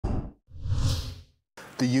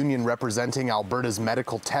The union representing Alberta's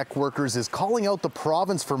medical tech workers is calling out the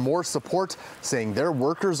province for more support, saying their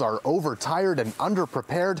workers are overtired and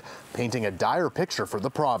underprepared, painting a dire picture for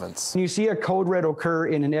the province. You see a code red occur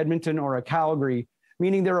in an Edmonton or a Calgary,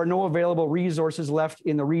 meaning there are no available resources left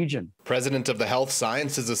in the region. President of the Health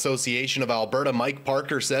Sciences Association of Alberta, Mike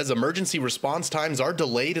Parker, says emergency response times are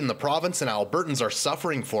delayed in the province and Albertans are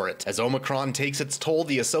suffering for it. As Omicron takes its toll,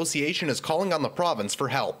 the association is calling on the province for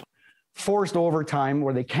help. Forced overtime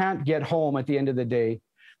where they can't get home at the end of the day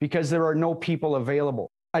because there are no people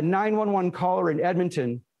available. A 911 caller in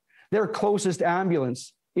Edmonton, their closest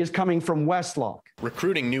ambulance is coming from Westlock.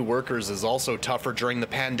 Recruiting new workers is also tougher during the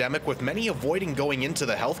pandemic, with many avoiding going into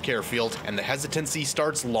the healthcare field, and the hesitancy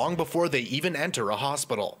starts long before they even enter a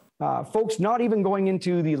hospital. Folks not even going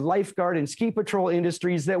into the lifeguard and ski patrol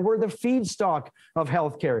industries that were the feedstock of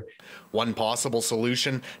healthcare. One possible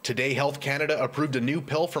solution: today Health Canada approved a new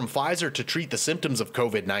pill from Pfizer to treat the symptoms of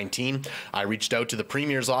COVID-19. I reached out to the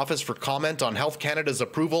Premier's office for comment on Health Canada's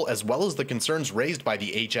approval, as well as the concerns raised by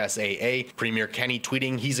the HSAA. Premier Kenny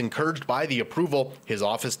tweeting he's encouraged by the approval. His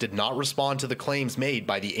office did not respond to the claims made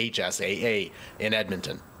by the HSAA. In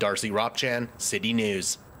Edmonton, Darcy Ropchan, City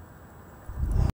News.